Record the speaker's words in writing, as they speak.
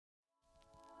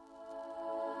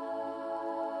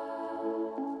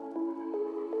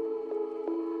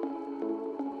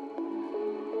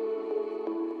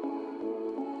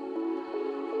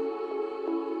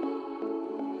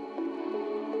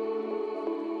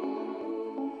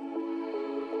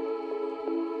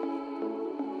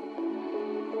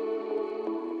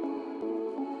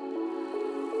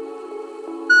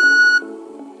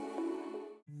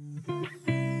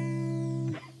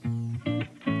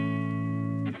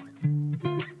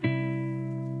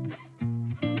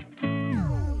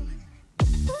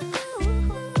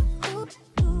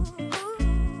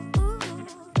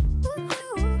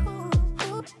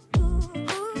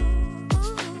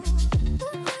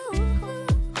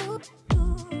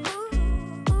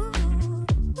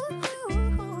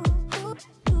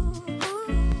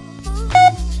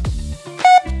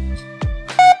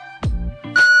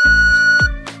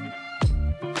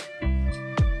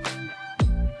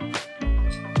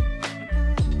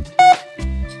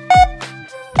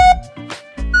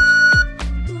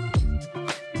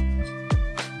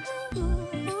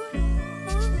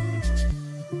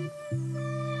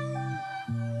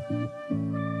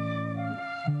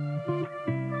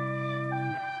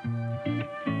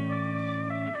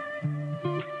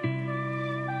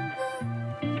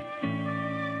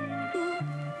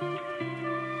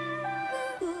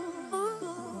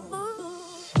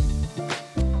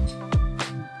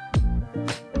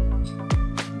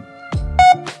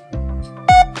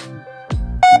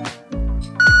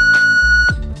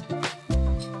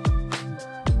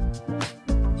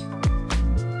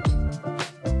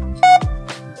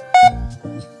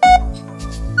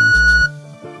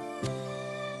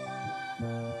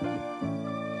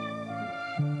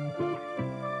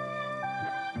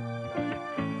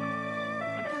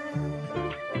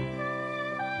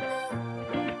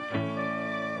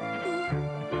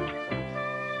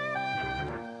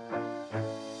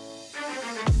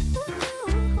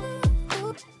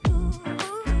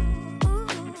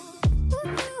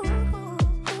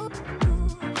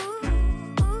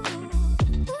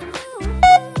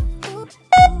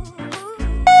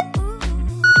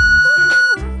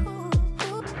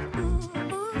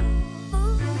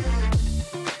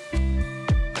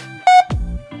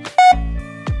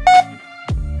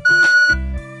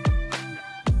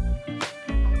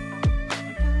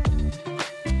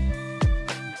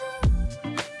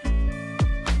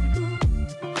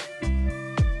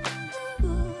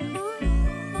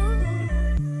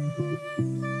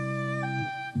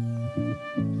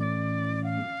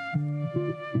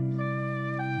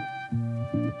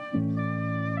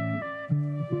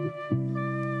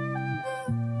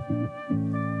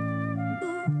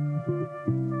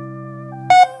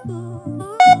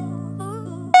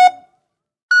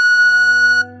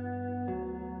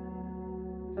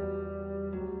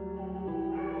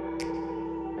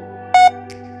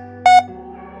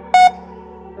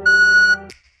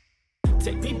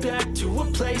me back to a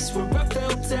place where I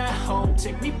felt at home.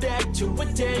 Take me back to a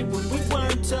day when we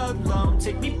weren't alone.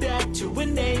 Take me back to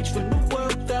an age when the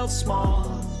world felt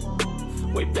small.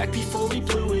 Way back before we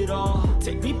blew it all.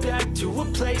 Take me back to a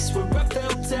place where I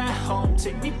felt at home.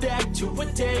 Take me back to a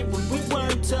day when we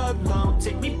weren't alone.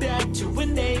 Take me back to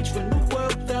an age when the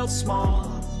world felt small.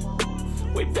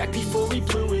 Way back before we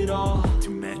blew it all.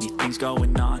 Too many things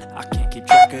going on, I can't keep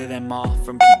track of them all.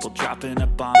 From people dropping a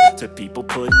bomb to people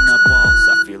putting up walls.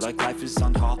 I feel like life is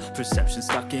on hold, perception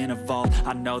stuck in a vault.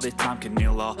 I know that time can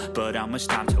heal all, but how much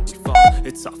time till we fall?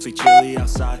 It's awfully chilly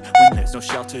outside when there's no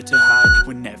shelter to hide.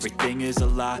 When everything is a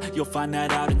lie, you'll find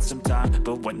that out in some time.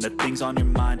 But when the things on your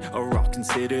mind are all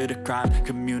considered a crime,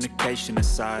 communication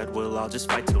aside, we'll all just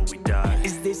fight till we die.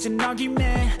 Is this an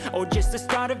argument or just the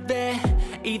start of it?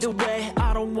 Either way,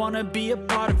 I don't wanna be a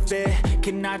part of it.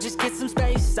 Can I just get some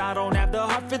space? I don't have the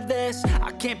heart for this.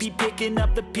 I can't be picking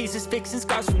up the pieces, fixing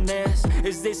scars from this.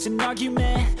 Is this an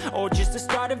argument or just the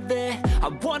start of it? I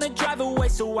wanna drive away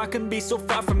so I can be so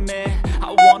far from it.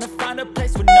 I wanna find a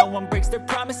place where no one breaks their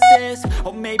promises.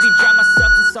 Or maybe drown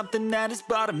myself in something that is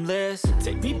bottomless.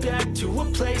 Take me back to a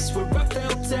place where I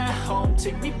felt at home.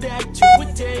 Take me back to a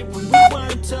day when we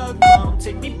weren't alone.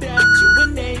 Take me back to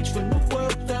an age when the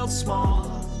world felt small.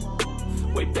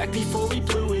 Way back before we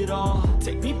blew it all.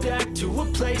 Take me back to a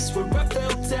place where I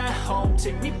felt at home.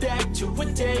 Take me back to a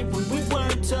day when we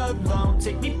weren't alone.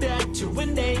 Take me back to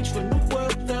an age when the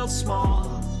world felt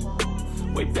small.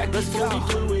 Way back before we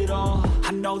blew it all.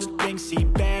 I know that things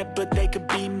seem bad, but they could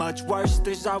be much worse.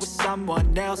 There's always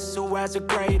someone else who has a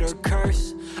greater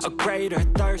curse, a greater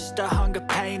thirst, a hunger,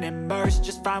 pain, and mercy.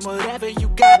 Just find whatever you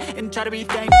got and try to be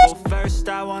thankful first.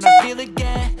 I wanna feel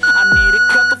again, I need a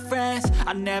couple friends.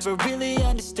 I never really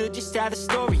understood just how the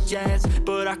story ends,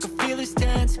 but I can feel it's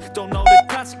tense, don't know the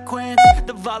consequence.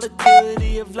 The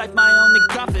volatility of life, my only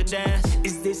confidence.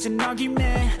 Is this an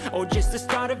argument or just the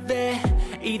start of it?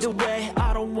 Either way,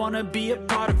 I don't wanna be a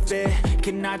part of it.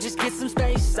 Can I just get some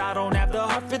space? I don't have the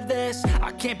heart for this.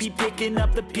 I can't be picking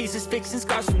up the pieces, fixing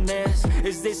scars from this.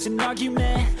 Is this an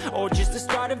argument or just the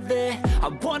start of it? I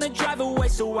wanna drive away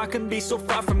so I can be so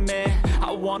far from it.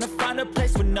 I wanna find a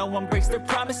place where no one breaks their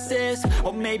promises.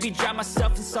 Or maybe drown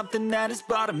myself in something that is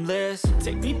bottomless.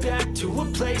 Take me back to a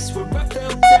place where I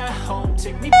felt at home.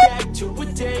 Take me back to a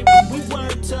day when we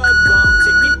weren't alone.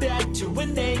 Take me back to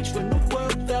an age when the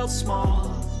world felt small.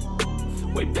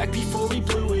 Way back before we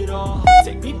blew it all.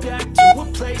 Take me back to a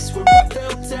place where I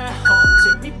felt at home.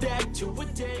 Take me back to a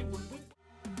day when we...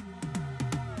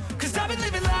 'Cause I've been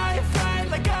living life right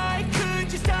like I could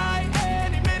just die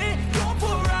any minute. Going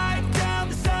for a ride down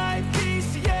the side,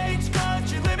 PCH,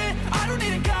 country limit. I don't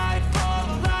need a guide,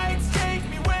 follow lights, take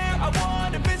me where I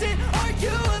wanna visit. Are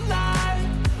you alive?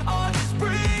 Or just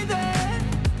breathing?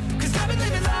 'Cause I've been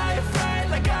living life right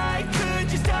like I could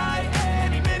just die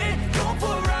any minute. Going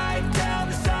for a ride down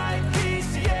the side,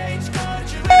 PCH,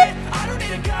 country limit. I don't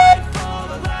need a guide,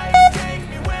 follow lights, take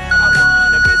me where I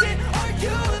wanna visit. Are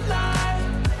you alive?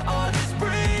 Or just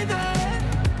breathing?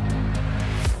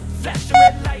 Flashing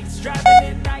red lights, driving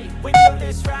at night.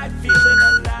 Windowless ride, feeling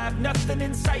alive. Nothing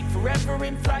in sight, forever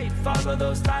in flight. Follow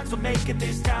those lines, we'll make it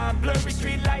this time. Blurry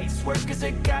street lights, work as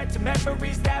a guide to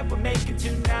memories that we're making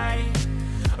tonight.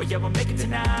 Oh yeah, we'll make it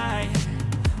tonight.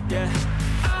 Yeah.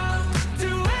 I'll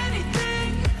do anything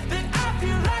that I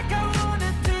feel like I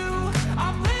wanna do.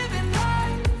 I'm living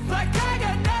life like I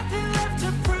got nothing left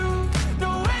to prove.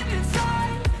 No end in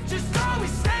sight, just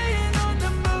always staying on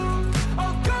the move.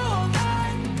 I'll go all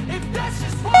night if that's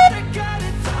just what I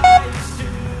gotta do. Life's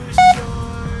too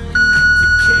short to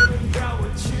care about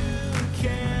what you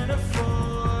can't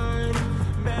afford.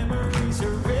 Memories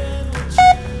are in what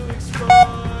you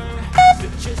explore, so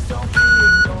just don't be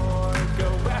ignored. Go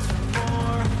ask for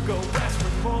more, go ask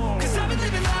for more. 'Cause I've been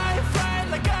living life right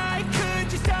like I could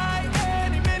just die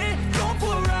any minute. Going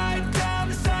for a ride down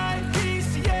the side,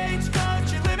 PCH,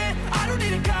 country limit. I don't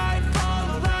need a guide,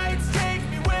 follow lights, take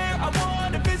me where I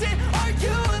wanna visit. Are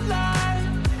you alive?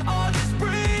 Or just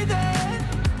breathing?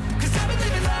 'Cause I've been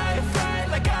living life right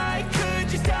like I could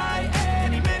just die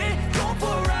any minute. Going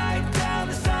for a ride down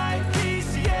the side,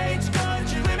 PCH,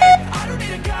 country limit. I don't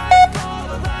need a guide,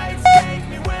 follow lights, take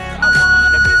me where I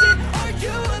wanna visit. Are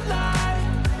you alive?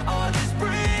 Or just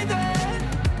breathing?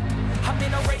 I'm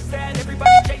in a race that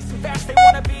everybody's chasing fast. They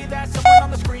wanna be that someone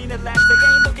on the screen at last. They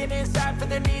ain't looking inside for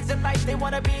their needs in life. They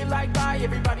wanna be like by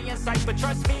everybody in sight. But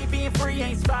trust me, being free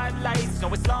ain't spotlights. No,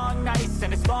 it's long nights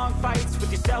and it's long fights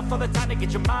with yourself all the time to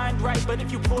get your mind right. But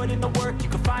if you put in the work, you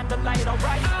can find the light,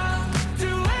 alright? I'll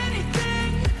do anything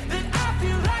that I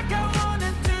feel like I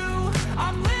wanna do.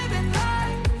 I'm living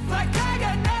life like I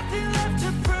got nothing left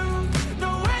to prove.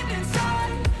 No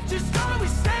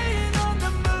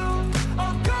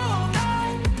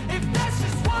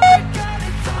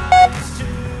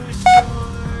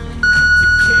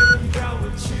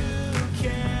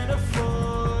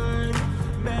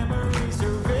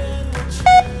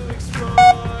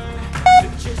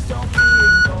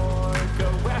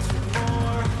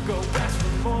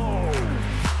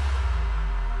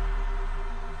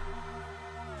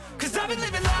been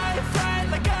living life right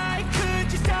like I could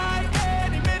just die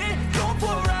any minute. Going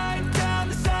for a ride down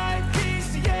the side,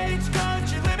 PCH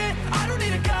country limit. I don't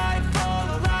need a guide,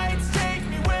 follow lights, take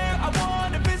me where I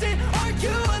wanna visit. Are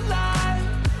you alive?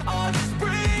 I'll just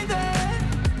breathe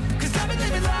in. Cause I've been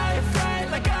living life right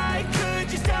like I could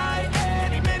just die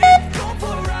any minute. Going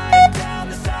for a ride down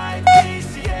the side,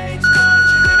 PCH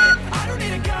country limit. I don't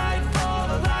need a guide,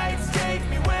 follow lights, take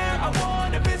me where I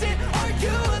wanna visit. Are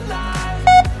you alive?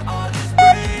 I'll just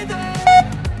breathe in.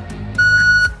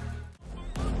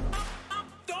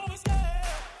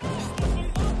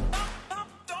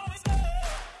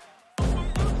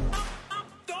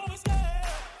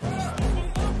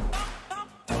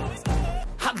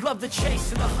 I love the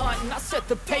chase and the hunt, and I set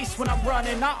the pace when I'm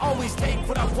running. I always take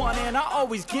what I want and I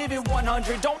always give it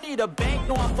 100. Don't need a bank,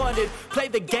 no I'm funded. Play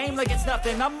the game like it's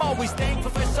nothing. I'm always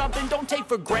thankful for something. Don't take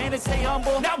for granted, stay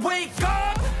humble. Now wake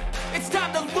up! It's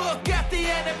time to look at the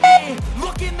enemy.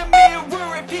 Look in the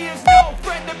mirror if he is no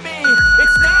friend to me.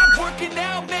 It's not working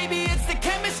out, maybe it's the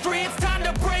chemistry. It's time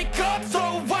to break up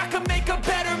so I can make a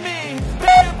better me.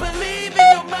 Better believe in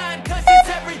your mind, cause it's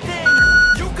everything.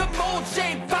 You can mold,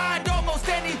 shape, find almost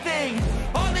anything.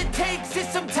 All it takes is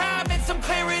some time and some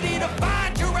clarity to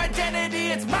find your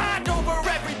identity. It's mind over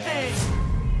everything.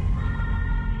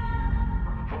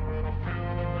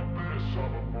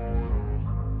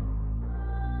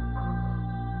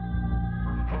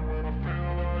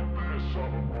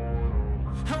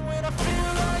 And when I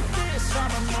feel like this,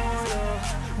 I'm immortal.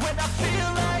 When I feel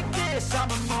like this, I'm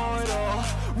immortal.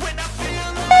 When I feel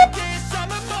like this,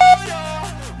 I'm immortal.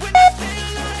 When I feel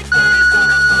like this, I'm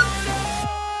immortal.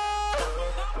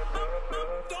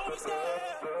 Don't stop.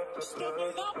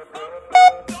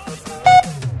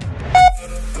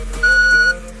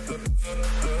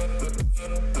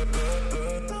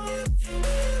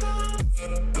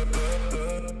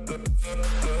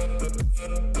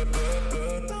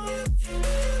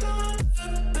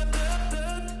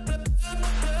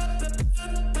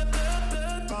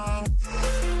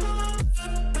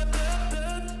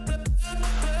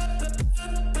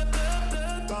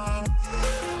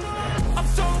 I'm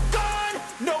so gone,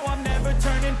 no I'm never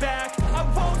turning back. I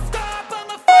won't stop,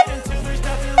 I'ma fight until there's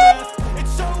nothing left.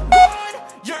 It's so on,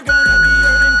 you're gonna be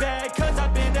hurting bad. Cause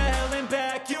I've been to hell and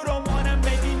back. You don't wanna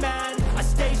make me mad, I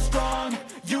stay strong.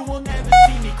 You will never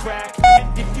see me crack.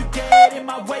 And if you get in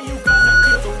my way, you gonna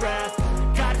feel the wrath.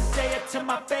 Gotta say it to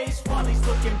my face while he's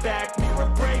looking back.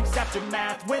 Mirror breaks after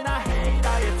math. When I hate,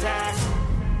 I attack.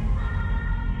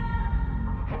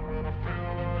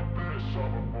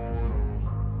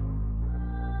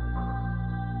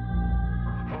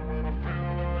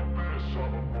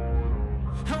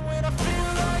 And when I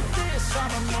feel like this,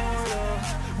 I'm immortal.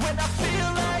 When I feel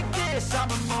like this, I'm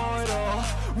immortal.